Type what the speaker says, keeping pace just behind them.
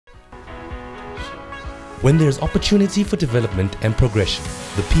When there is opportunity for development and progression,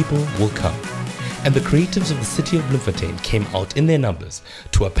 the people will come. And the creatives of the city of Bloemfontein came out in their numbers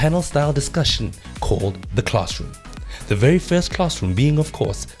to a panel-style discussion called The Classroom. The very first classroom being, of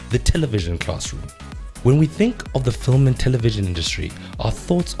course, the television classroom. When we think of the film and television industry, our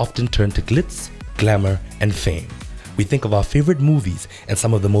thoughts often turn to glitz, glamour, and fame. We think of our favorite movies and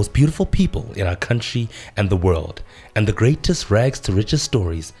some of the most beautiful people in our country and the world, and the greatest rags to riches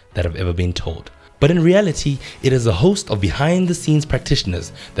stories that have ever been told. But in reality, it is a host of behind-the-scenes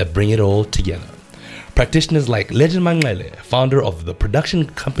practitioners that bring it all together. Practitioners like Legend Manglele, founder of the production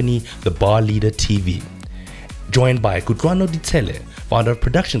company The Bar Leader TV. Joined by Kutlwano Ditele, founder of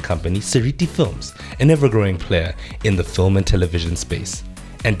production company Seriti Films, an ever-growing player in the film and television space.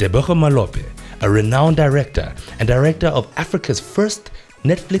 And Tebogo Malope, a renowned director and director of Africa's first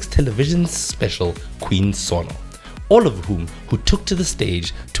Netflix television special, Queen Sono. All of whom took to the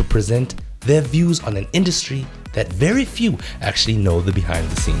stage to present their views on an industry that very few actually know the behind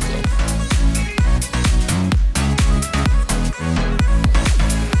the scenes of.